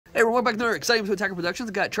Hey everyone, back to another exciting episode of Attacker Productions.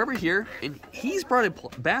 I got Trevor here, and he's brought a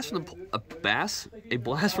blast from the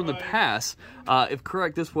past. If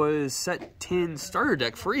correct, this was set 10 starter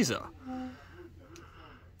deck Frieza.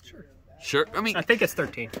 Sure. I mean, I think it's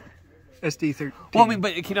 13. SD 13. Well, I mean,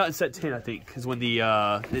 but it came out in set 10, I think, because when the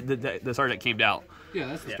starter deck came out. Yeah,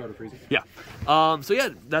 that's the starter Frieza. Yeah. So yeah,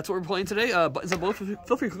 that's what we're playing today. Buttons on both.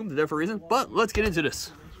 Feel free to click them to there for a reason. But let's get into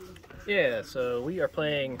this. Yeah, so we are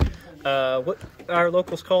playing what our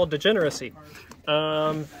locals call Degeneracy.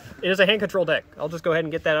 It is a hand control deck. I'll just go ahead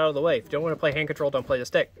and get that out of the way. If you don't want to play hand control, don't play this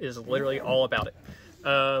deck. It is literally all about it.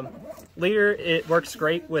 Leader, it works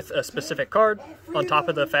great with a specific card, on top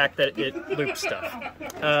of the fact that it loops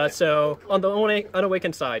stuff. So on the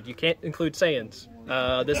Unawakened side, you can't include Saiyans.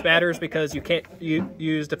 This matters because you can't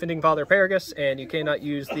use Defending Father Paragus, and you cannot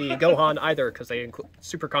use the Gohan either because they include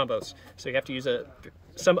super combos. So you have to use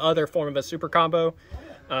some other form of a super combo.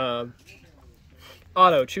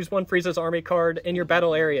 Auto, choose one Frieza's Army card in your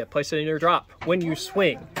battle area. Place it in your drop when you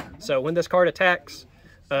swing. So when this card attacks,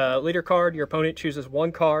 leader card, your opponent chooses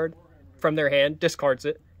one card from their hand, discards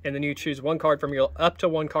it, and then you choose one card from up to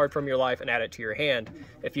one card from your life and add it to your hand.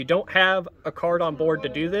 If you don't have a card on board to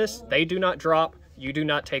do this, they do not drop. You do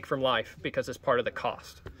not take from life because it's part of the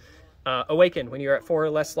cost. Awaken, when you're at 4 or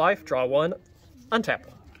less life, draw one, untap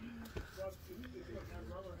one.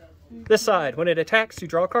 This side, when it attacks, you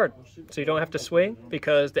draw a card. So you don't have to swing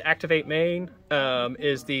because the activate main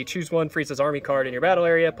is the choose one Frieza's Army card in your battle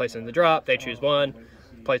area, place it in the drop, they choose one,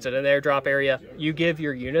 place it in their drop area. You give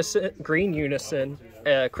your green unison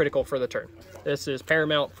critical for the turn. This is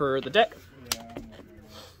paramount for the deck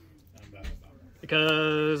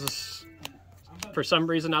because for some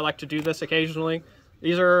reason I like to do this occasionally.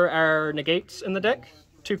 These are our negates in the deck.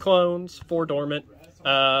 2 clones, 4 dormant.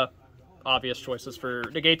 Obvious choices for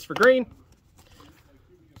negates for green.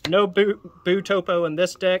 No boo topo in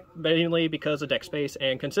this deck, mainly because of deck space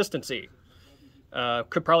and consistency.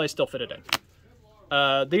 Could probably still fit it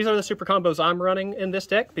in. These are the super combos I'm running in this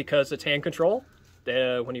deck because it's hand control.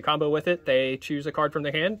 When you combo with it, they choose a card from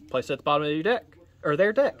their hand, place it at the bottom of your deck, or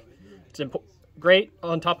their deck. It's great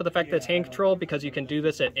on top of the fact that it's hand control because you can do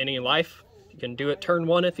this at any life. You can do it turn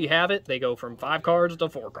 1 if you have it. They go from 5 cards to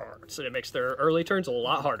 4 cards, and it makes their early turns a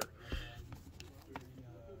lot harder.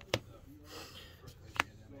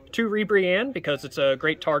 2 Rebrianne, because it's a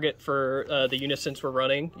great target for the unisons we're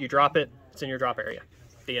running. You drop it, it's in your drop area.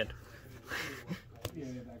 The end.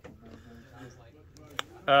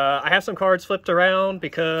 I have some cards flipped around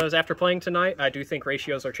because after playing tonight, I do think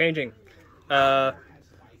ratios are changing. Hey,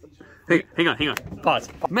 hang on. Pause.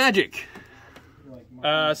 Magic.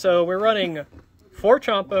 So we're running 4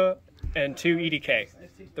 Champa and 2 EDK.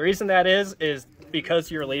 The reason that is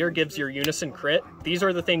because your leader gives your unison crit. These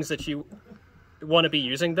are the things that you want to be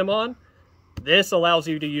using them on. This allows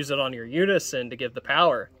you to use it on your unison to give the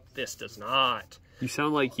power. This does not. You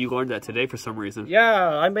sound like you learned that today for some reason. Yeah,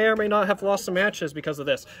 I may or may not have lost some matches because of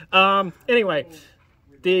this. Anyway,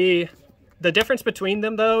 the difference between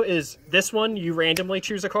them though is this one you randomly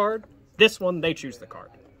choose a card. This one they choose the card.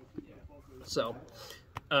 So,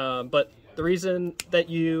 but the reason that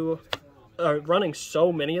you are running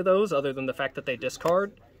so many of those, other than the fact that they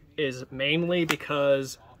discard, is mainly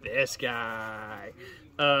because this guy.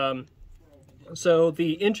 So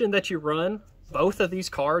the engine that you run, both of these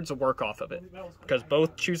cards work off of it. Because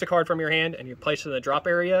both choose a card from your hand and you place it in the drop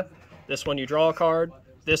area. This one you draw a card.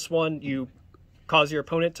 This one you cause your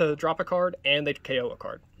opponent to drop a card and they KO a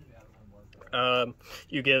card.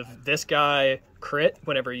 You give this guy crit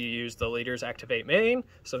whenever you use the leader's activate main.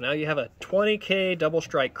 So now you have a 20k double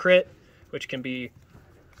strike crit, which can be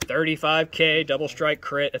 35k double strike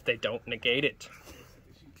crit if they don't negate it.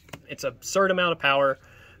 It's an absurd amount of power.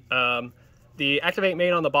 The activate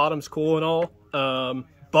main on the bottom's cool and all,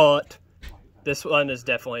 but this one is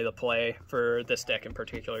definitely the play for this deck in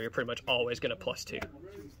particular. You're pretty much always going to +2.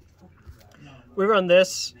 We run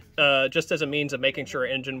this just as a means of making sure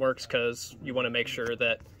engine works because you want to make sure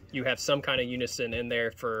that you have some kind of unison in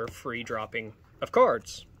there for free dropping of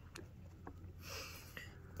cards.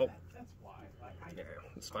 Oh, yeah,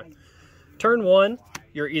 that's fine. Turn 1,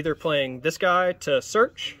 you're either playing this guy to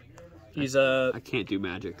search. He's a... I can't do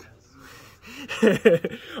magic.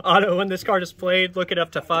 Auto, when this card is played, look it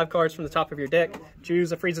up to 5 cards from the top of your deck.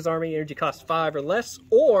 Choose a Frieza's Army energy cost 5 or less,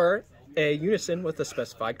 or a unison with a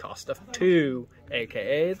specified cost of 2,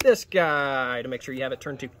 aka this guy, to make sure you have it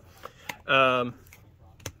turn 2.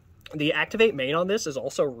 The activate main on this is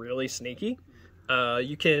also really sneaky.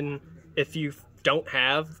 You can, if you don't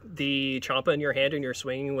have the Champa in your hand and you're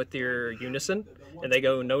swinging with your unison, and they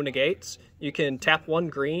go no negates, you can tap 1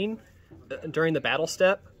 green during the battle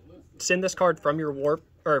step, send this card from your warp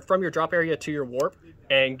or from your drop area to your warp,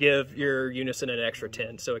 and give your unison an extra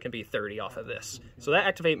 10, so it can be 30 off of this. So that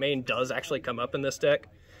activate main does actually come up in this deck,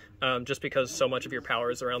 just because so much of your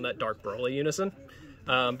power is around that Dark Broly unison.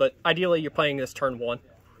 But ideally, you're playing this turn 1,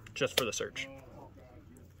 just for the search.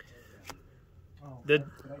 The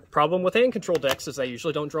problem with hand control decks is they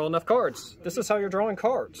usually don't draw enough cards. This is how you're drawing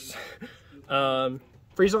cards.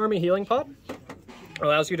 Frieza Army Healing Pod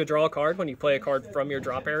allows you to draw a card when you play a card from your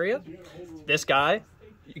drop area. This guy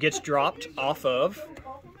gets dropped off of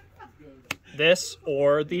this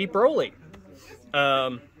or the Broly.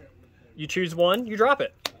 You choose one, you drop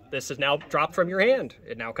it. This is now dropped from your hand.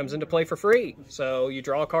 It now comes into play for free. So you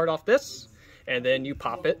draw a card off this, and then you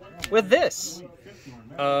pop it with this.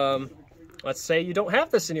 Let's say you don't have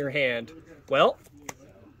this in your hand. Well,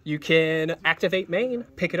 you can activate main,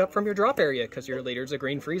 pick it up from your drop area, because your leader's a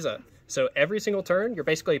green Frieza. So every single turn, you're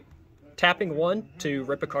basically tapping 1 to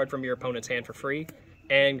rip a card from your opponent's hand for free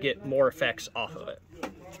and get more effects off of it.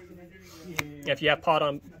 If you have Pod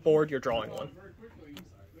on board, you're drawing 1.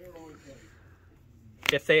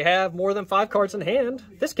 If they have more than 5 cards in hand,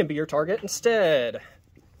 this can be your target instead.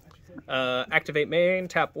 Activate main,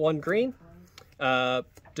 tap 1 green,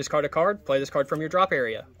 discard a card, play this card from your drop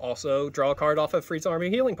area. Also, draw a card off of Frieza Army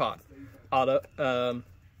Healing Pod.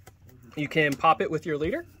 You can pop it with your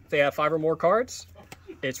leader. If they have 5 or more cards,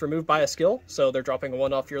 it's removed by a skill, so they're dropping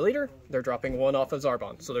 1 off your leader, they're dropping 1 off of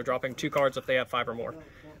Zarbon, so they're dropping 2 cards if they have 5 or more.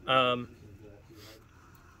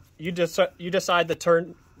 You decide the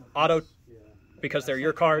turn auto, because they're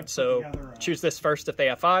your cards, so choose this first if they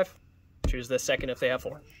have 5, choose this second if they have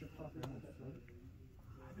 4.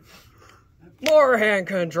 More hand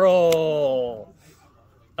control!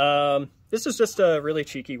 This is just a really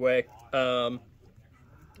cheeky way,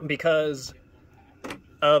 because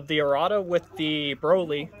of the errata with the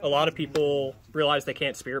Broly, a lot of people realize they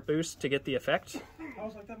can't Spirit Boost to get the effect,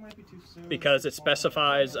 because it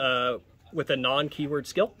specifies with a non-keyword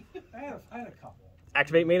skill.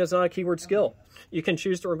 Activate main is not a keyword skill. You can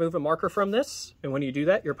choose to remove a marker from this, and when you do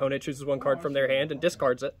that, your opponent chooses 1 card from their hand and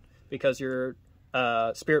discards it, because you're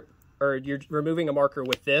you're removing a marker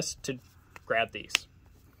with this to grab these.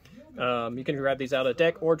 You can grab these out of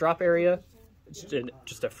deck or drop area. It's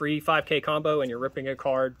just a free 5k combo, and you're ripping a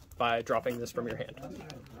card by dropping this from your hand.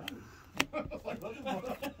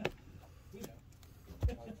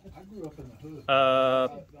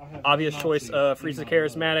 Obvious choice of Frieza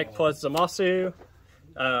Charismatic plus Zamasu.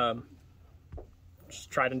 Just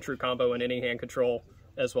tried and true combo in any hand control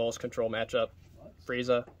as well as control matchup.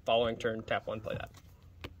 Frieza, following turn, tap 1, play that.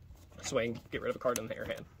 Swing, get rid of a card in their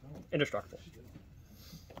hand. Indestructible.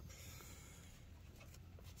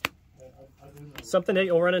 Something that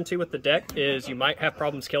you'll run into with the deck is you might have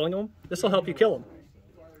problems killing them. This will help you kill them.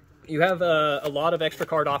 You have a lot of extra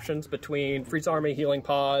card options between Frieza Army Healing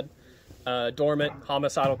Pod, Dormant,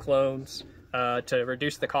 Homicidal Clones, to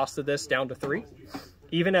reduce the cost of this down to 3.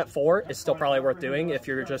 Even at 4, it's still probably worth doing if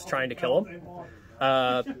you're just trying to kill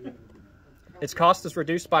them. Its cost is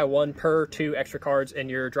reduced by 1 per 2 extra cards in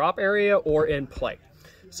your drop area or in play.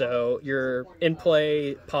 So your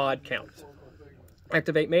in-play pod counts.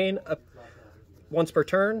 Activate main. Once per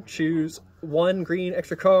turn, choose 1 green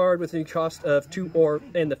extra card with a cost of 2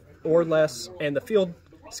 or less, and the field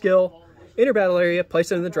skill. Enter battle area,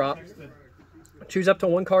 place it in the drop. Choose up to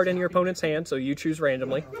 1 card in your opponent's hand, so you choose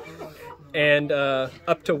randomly. And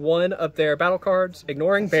up to 1 of their battle cards,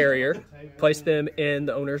 ignoring barrier, place them in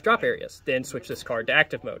the owner's drop areas. Then switch this card to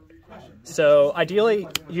active mode. So ideally,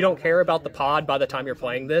 you don't care about the pod by the time you're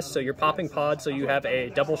playing this, so you're popping pod so you have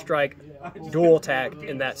a double strike, dual attack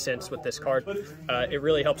in that sense with this card. It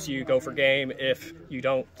really helps you go for game if you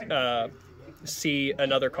don't see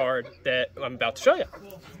another card that I'm about to show you.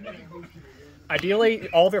 Ideally,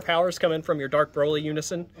 all of your powers come in from your Dark Broly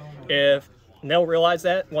unison. And they'll realize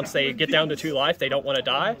that once they get down to 2 life, they don't want to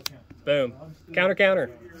die. Boom. Counter,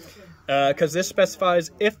 counter. Because this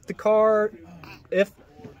specifies if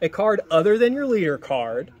a card other than your leader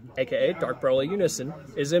card, aka Dark Broly Unison,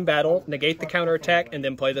 is in battle, negate the counter attack, and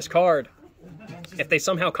then play this card. If they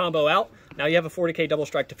somehow combo out, now you have a 40k double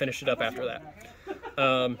strike to finish it up after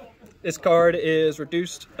that. This card is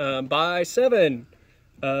reduced by 7.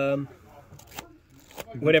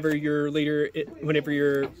 Whenever your leader,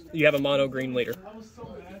 you have a mono green leader,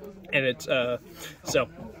 and it's so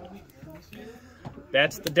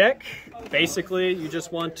that's the deck. Basically, you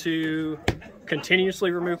just want to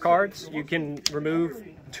continuously remove cards. You can remove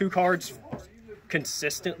 2 cards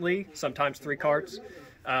consistently, sometimes 3 cards,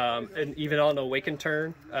 and even on an awakened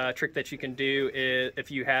turn. A trick that you can do is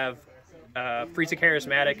if you have Frieza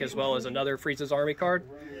Charismatic as well as another Frieza's Army card,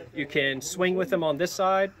 you can swing with them on this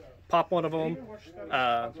side, pop one of them,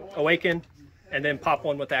 awaken, and then pop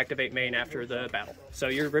one with activate main after the battle. So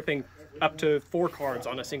you're ripping up to 4 cards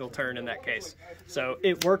on a single turn in that case. So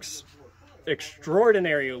it works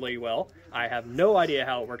extraordinarily well. I have no idea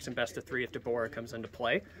how it works in best of 3 if Deborah comes into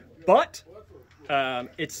play, but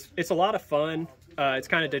it's a lot of fun. It's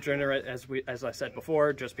kind of degenerate, as I said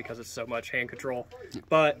before, just because it's so much hand control.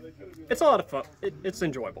 But it's a lot of fun. It's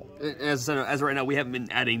enjoyable. As of right now, we haven't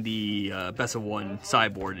been adding the best of 1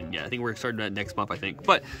 sideboard in yet. I think we're starting that next month, I think.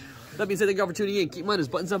 But that being said, thank you all for tuning in. Keep in mind, there's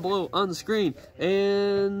buttons down below on the screen.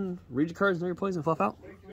 And read your cards, know your plays, and fluff out.